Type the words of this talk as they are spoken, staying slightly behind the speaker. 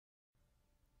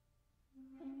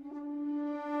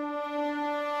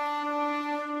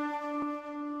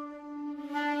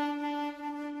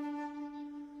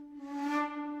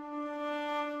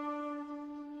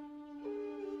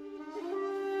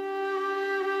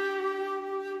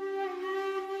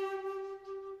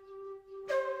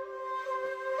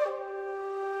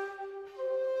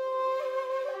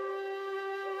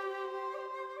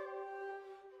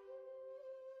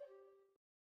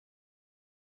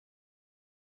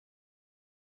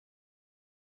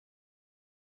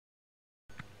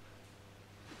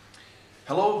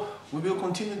Hello, we will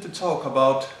continue to talk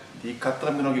about the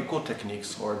Katame no Gikou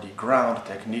techniques or the ground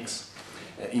techniques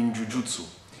in Jujutsu.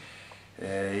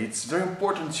 It's very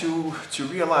important to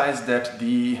realize that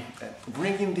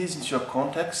bringing this into a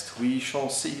context, we shall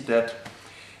see that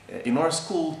in our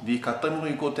school, the Katame no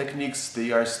Gikou techniques,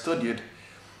 they are studied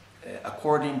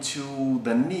according to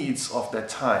the needs of that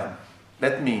time.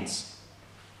 That means,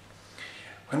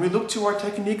 when we look to our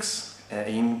techniques,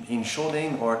 in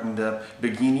Shoden or in the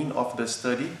beginning of the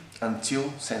study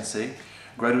until sensei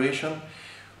graduation,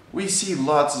 we see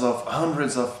lots of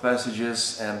hundreds of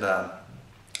passages and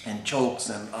chokes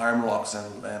and arm locks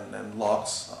and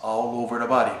locks all over the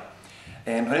body.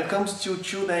 And when it comes to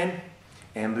Chuden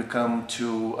and we come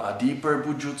to deeper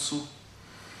Bujutsu,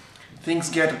 things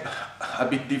get a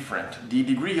bit different. The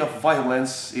degree of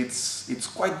violence, it's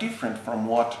quite different from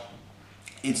what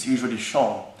it's usually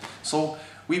shown. So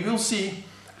we will see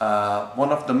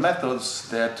one of the methods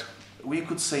that we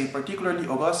could say particularly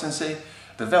Ogawa Sensei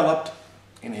developed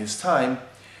in his time,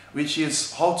 which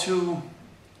is how to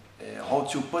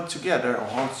put together or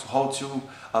how to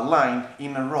align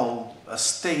in a row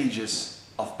stages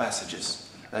of passages.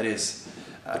 That is,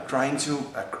 trying to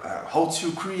how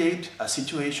to create a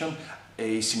situation,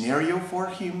 a scenario for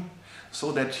him,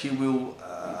 so that he will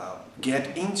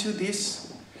get into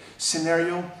this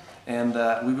scenario. And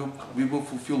we will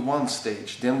fulfill one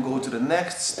stage, then go to the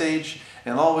next stage,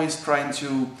 and always trying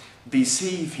to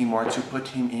deceive him or to put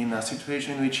him in a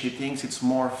situation in which he thinks it's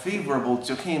more favorable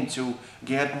to him to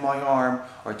get my arm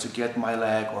or to get my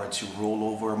leg or to roll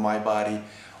over my body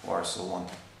or so on.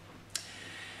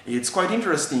 It's quite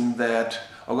interesting that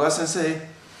Ogawa Sensei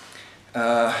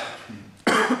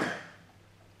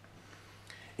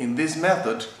in this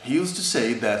method, he used to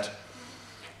say that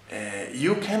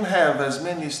you can have as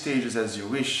many stages as you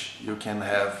wish. You can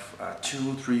have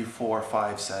 2, 3, 4,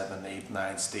 5, 7, 8,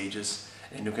 9 stages,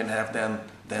 and you can have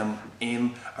them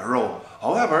in a row.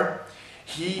 However,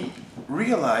 he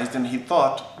realized and he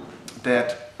thought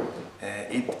that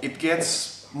it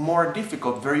gets more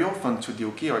difficult very often to the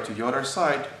Uke or to the other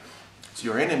side, to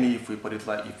your enemy, if we put it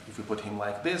like if we put him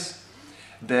like this,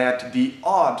 that the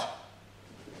a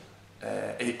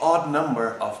odd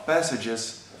number of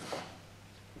passages,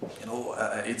 you know,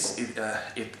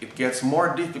 it gets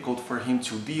more difficult for him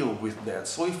to deal with that.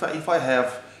 So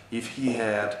if he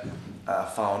had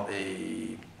found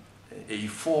a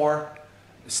 4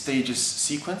 stages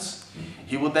sequence,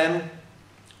 he would then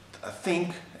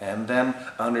think and then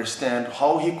understand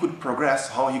how he could progress,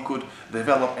 how he could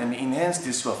develop and enhance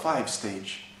this to a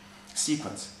 5-stage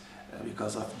sequence.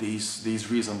 Because of these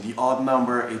reasons, the odd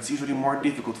number, it's usually more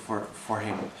difficult for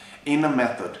him. In a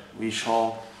method, we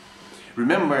shall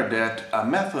remember that a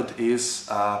method is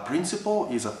a principle,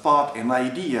 is a thought, an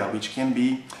idea which can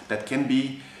be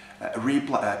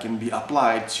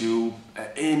applied to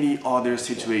any other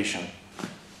situation.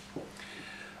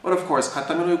 But of course,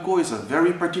 Katame no Gikou is a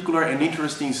very particular and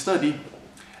interesting study,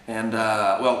 and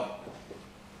well,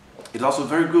 it's also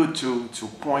very good to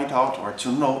point out or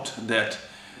to note that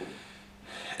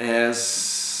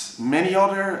as many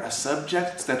other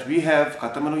subjects that we have,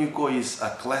 Katame no Gikou is a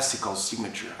classical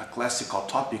signature, a classical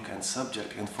topic and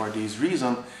subject, and for this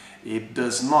reason it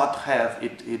does not have,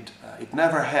 it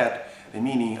never had the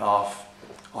meaning of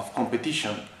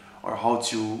competition or how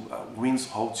to win,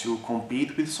 how to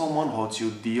compete with someone, how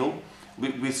to deal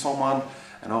with someone,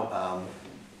 you know,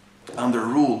 under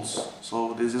rules.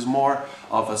 So this is more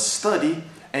of a study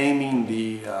aiming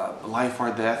the life or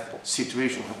death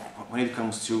situation when it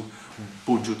comes to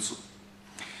Bujutsu.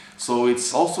 So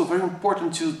it's also very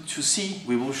important to see,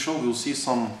 we'll see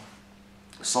some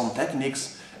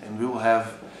techniques, and we will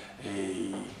have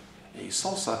a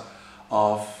salsa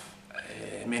of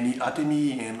many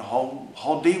atemi and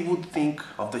how they would think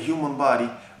of the human body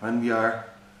when we are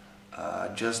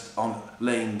just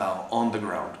laying down on the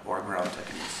ground, or ground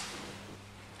techniques.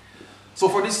 So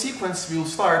for this sequence, we'll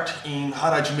start in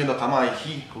Hara Jime no Kamae.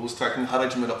 We'll start in Hara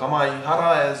Jime no Kamae.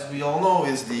 Hara, as we all know,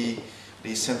 is the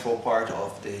central part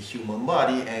of the human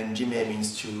body, and Jime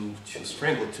means to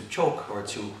strangle, to choke, or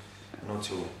to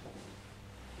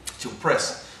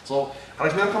press. So Hara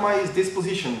Jime no Kamae is this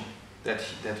position that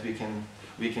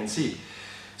we can see.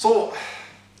 So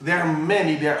there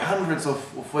are hundreds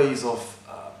of ways of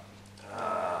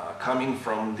coming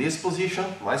from this position,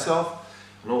 myself,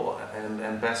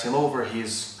 and passing over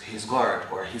his guard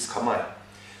or his kamae.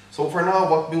 So for now,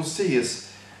 what we'll see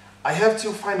is I have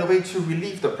to find a way to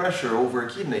relieve the pressure over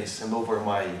kidneys and over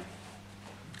my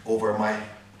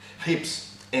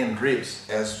hips and ribs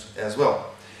as well.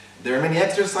 There are many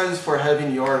exercises for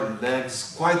having your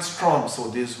legs quite strong, so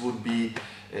this would be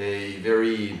a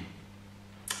very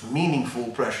meaningful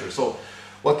pressure. So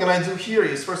what can I do here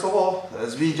is, first of all,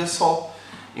 as we just saw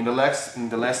in the last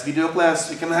video class,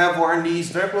 we can have our knees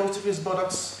very close to his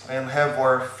buttocks and have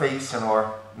our face and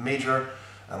our major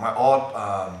and my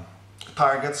odd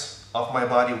targets of my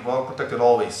body well protected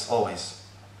always.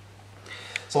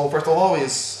 So first of all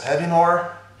is having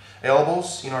our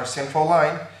elbows in our central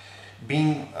line,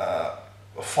 being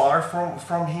far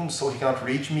from him so he cannot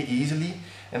reach me easily,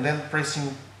 and then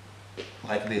pressing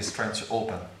like this, trying to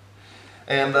open.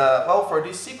 And well, for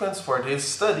this sequence, for this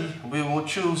study, we will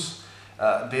choose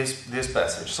this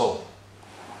passage. So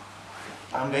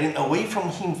I'm getting away from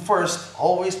him first,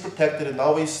 always protected and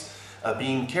always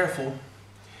being careful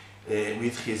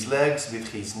with his legs,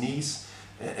 with his knees,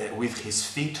 with his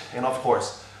feet, and of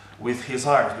course with his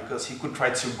arms, because he could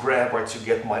try to grab or to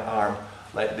get my arm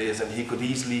like this, and he could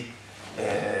easily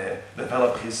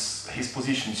develop his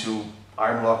position to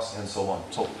arm locks and so on.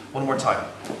 So one more time.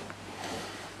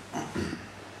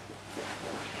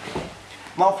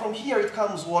 Now from here it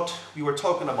comes what we were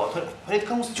talking about. When it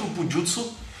comes to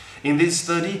Jujutsu, in this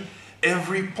study,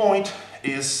 every point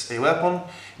is a weapon,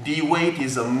 the weight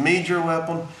is a major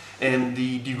weapon, and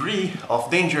the degree of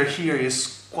danger here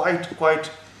is quite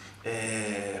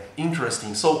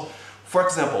interesting. So, for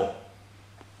example,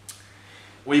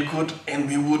 we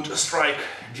would strike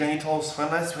genitals.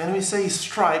 When we say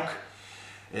strike,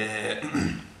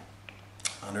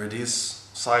 under this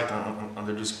sight,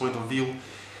 under this point of view,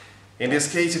 in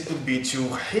this case it could be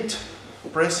to hit,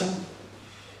 pressing,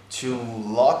 to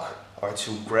lock or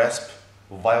to grasp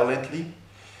violently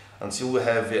until we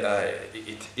have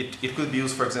it could be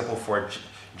used, for example, for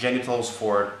genitals,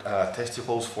 for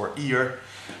testicles, for ear.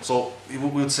 So we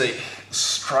would say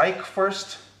strike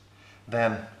first,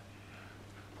 then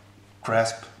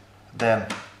grasp, then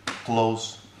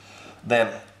close,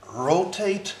 then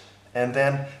rotate, and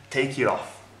then take it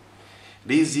off.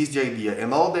 This is the idea,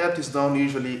 and all that is done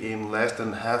usually in less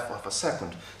than half of a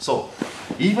second. So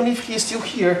even if he's still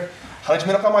here,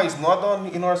 Hajime no Kama is not done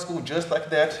in our school just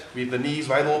like that, with the knees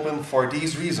wide open for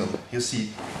this reason, you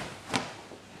see.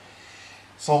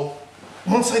 So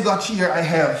once I got here, I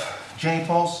have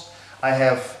genitals, I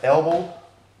have elbow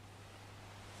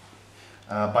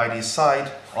by the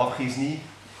side of his knee,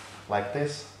 like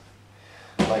this,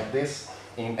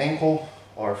 in ankle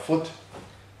or foot,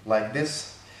 like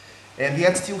this. And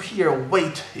yet still here,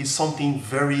 weight is something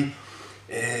very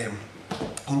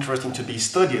interesting to be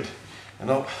studied. You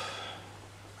know,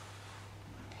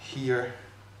 here,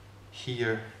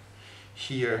 here,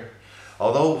 here.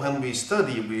 Although when we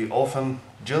study, we often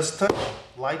just touch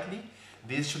lightly.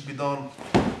 This should be done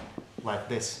like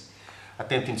this,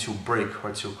 attempting to break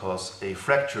or to cause a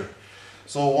fracture.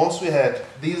 So once we had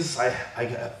this, I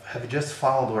have just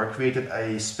found or created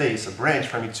a space, a branch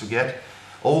for me to get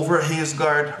over his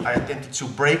guard. I attempted to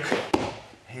break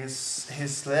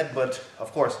his leg, but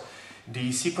of course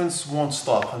the sequence won't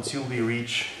stop until we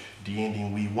reach the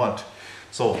ending we want.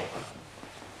 So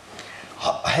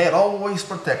head always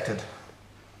protected.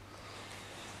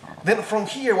 Then from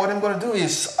here, what I'm going to do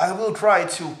is I will try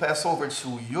to pass over to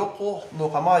Yoko no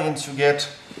Kamayan to get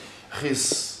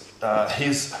his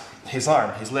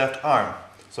arm, his left arm,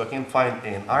 so I can find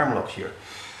an arm lock here.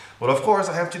 But of course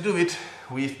I have to do it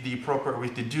with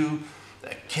the due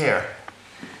care.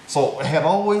 So head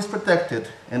always protected,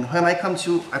 and when I try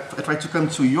to come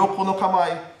to Yoko no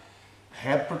Kamae,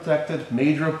 head protected,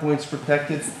 major points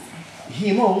protected.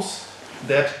 He knows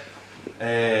that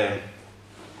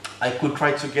I could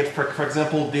try to get, for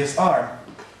example, this arm,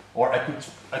 or I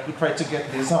could try to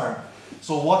get this arm.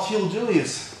 So what he'll do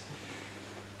is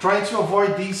try to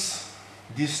avoid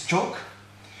this choke.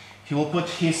 He will put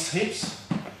his hips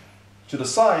to the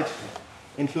side,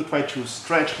 and he'll try to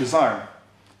stretch his arm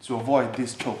to avoid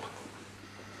this choke.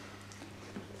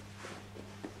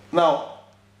 Now,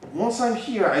 once I'm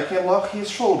here, I can lock his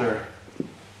shoulder.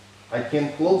 I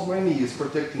can close my knees,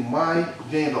 protecting my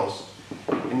genitals,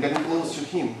 and getting close to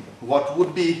him. What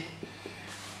would be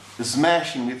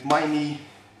smashing with my knee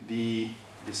the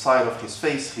side of his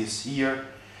face, his ear,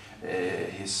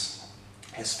 his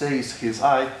face, his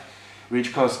eye,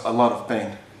 which cause a lot of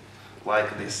pain,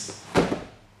 like this.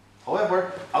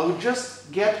 However, I will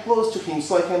just get close to him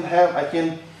so I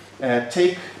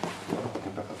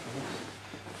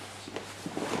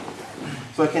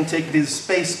can take this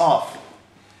space off,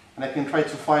 and I can try to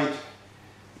find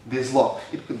this lock.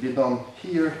 It could be done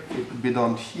here, it could be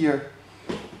done here,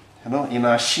 you know, in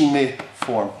a shime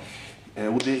form,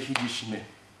 ude hiji shime.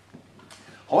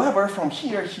 However, from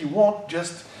here he won't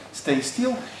just stay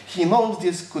still. He knows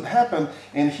this could happen,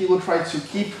 and he will try to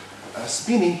keep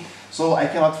spinning, so I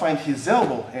cannot find his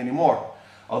elbow anymore.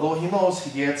 Although he knows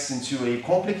he gets into a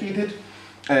complicated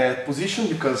position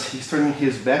because he's turning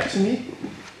his back to me,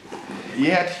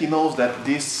 yet he knows that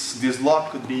this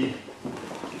lock could be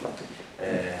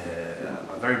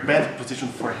a very bad position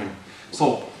for him.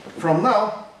 So from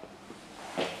now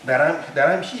that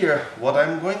I'm here, what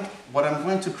I'm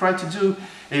going to try to do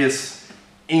is,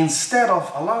 instead of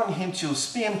allowing him to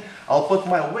spin, I'll put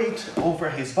my weight over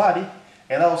his body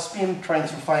and I'll spin, trying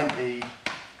to find a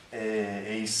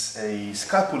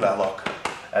scapula lock,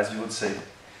 as you would say.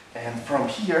 And from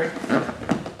here,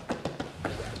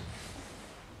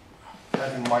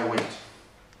 having my weight.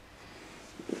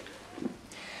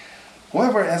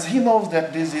 However, as he knows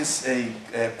that this is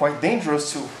quite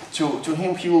dangerous to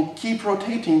him, he will keep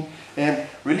rotating and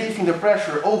relieving the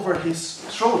pressure over his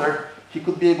shoulder. He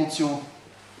could be able to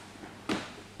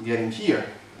get in here.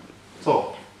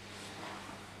 So,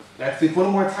 let's do it one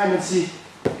more time and see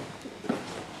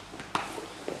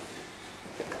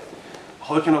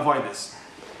how we can avoid this.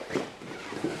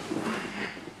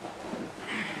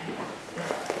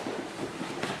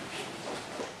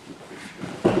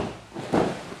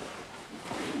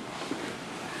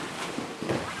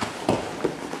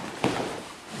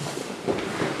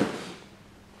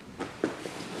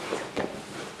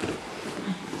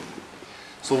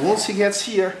 So once he gets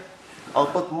here, I'll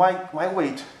put my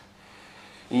weight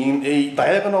in a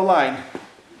diagonal line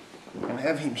and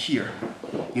have him here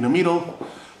in the middle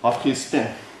of his spin.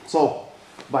 So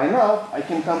by now I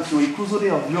can come to a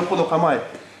kuzuri of Yoko no Kamae,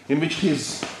 in which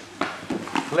his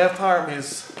left arm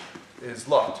is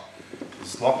locked.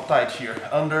 It's locked tight here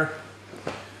under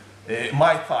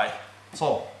my thigh.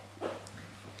 So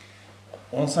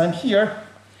once I'm here,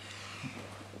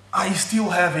 I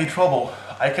still have a trouble.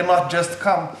 I cannot just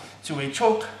come to a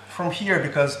choke from here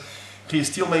because he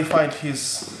still may find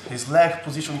his leg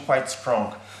position quite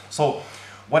strong. So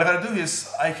what I gotta do is,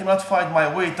 I cannot find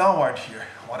my way downward here.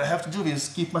 What I have to do is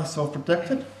keep myself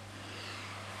protected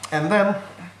and then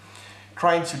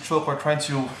trying to choke or trying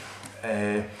to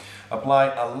apply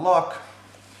a lock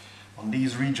on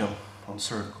this region, on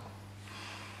circle.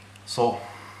 So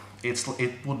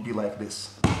it would be like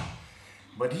this.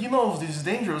 But he knows this is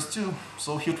dangerous too,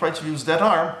 so he'll try to use that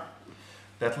arm,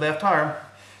 that left arm,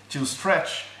 to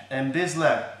stretch, and this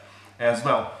leg as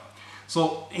well.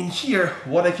 So in here,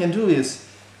 what I can do is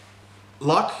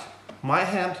lock my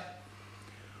hand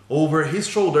over his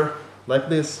shoulder like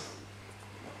this,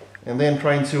 and then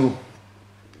trying to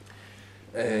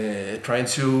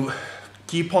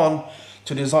keep on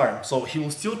to this arm. So he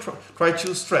will still try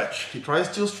to stretch. He tries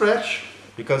to stretch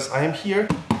because I am here.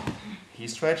 He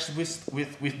stretches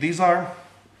with this arm,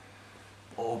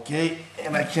 okay,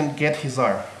 and I can get his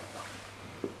arm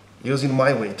using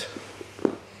my weight.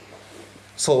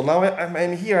 So now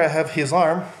I'm here, I have his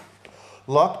arm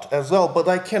locked as well, but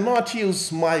I cannot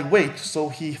use my weight, so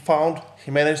he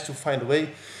managed to find a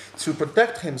way to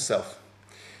protect himself.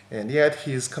 And yet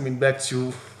he's coming back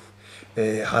to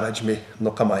Harajime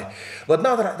no Kamae. But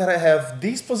now that I have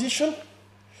this position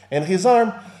and his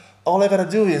arm, all I gotta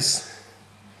do is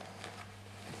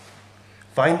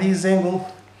find this angle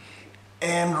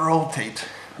and rotate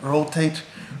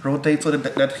so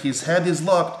that his head is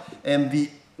locked and the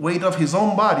weight of his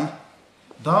own body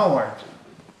downward.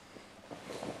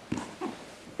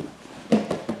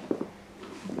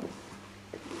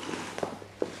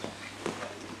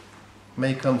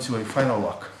 May come to a final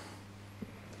lock.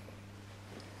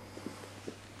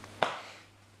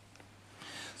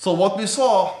 So what we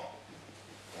saw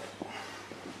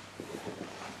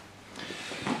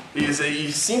is a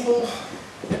simple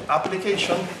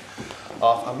application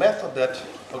of a method that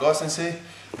Ogawa Sensei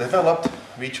developed,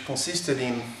 which consisted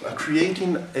in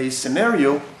creating a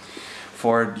scenario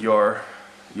for your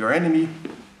enemy,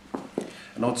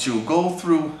 to go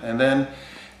through and then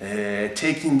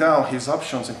taking down his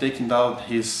options and taking down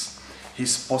his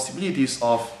possibilities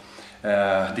of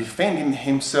defending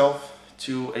himself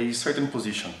to a certain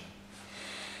position.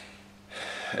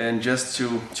 And just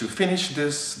to finish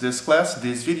this class,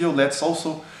 this video, let's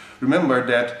also remember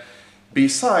that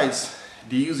besides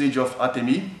the usage of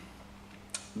atemi,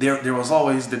 there was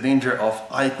always the danger of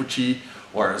aikuchi,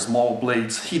 or small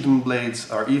blades, hidden blades,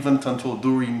 or even tanto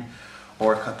durin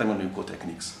or katame no yuko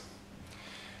techniques.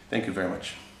 Thank you very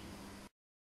much.